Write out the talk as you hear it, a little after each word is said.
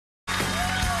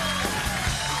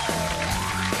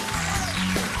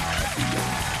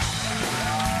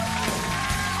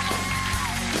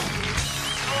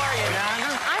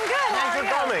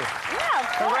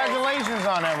Congratulations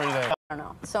on everything. I don't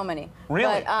know, so many.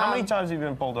 Really? But, how many times have you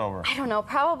been pulled over? I don't know,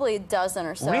 probably a dozen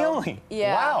or so. Really?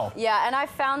 Yeah. Wow. Yeah, and I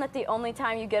found that the only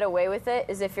time you get away with it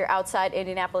is if you're outside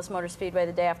Indianapolis Motor Speedway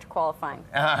the day after qualifying.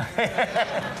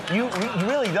 You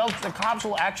really, the cops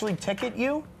will actually ticket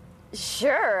you?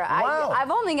 Sure. Wow.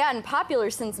 I've only gotten popular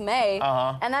since May,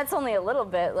 and that's only a little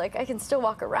bit. Like, I can still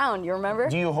walk around, you remember?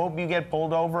 Do you hope you get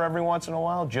pulled over every once in a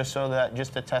while, just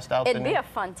to test out It'd be a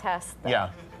fun test, though. Yeah,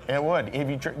 it would. If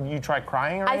you try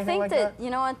crying or anything like that? You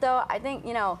know what, though? I think,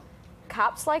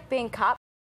 cops like being cops.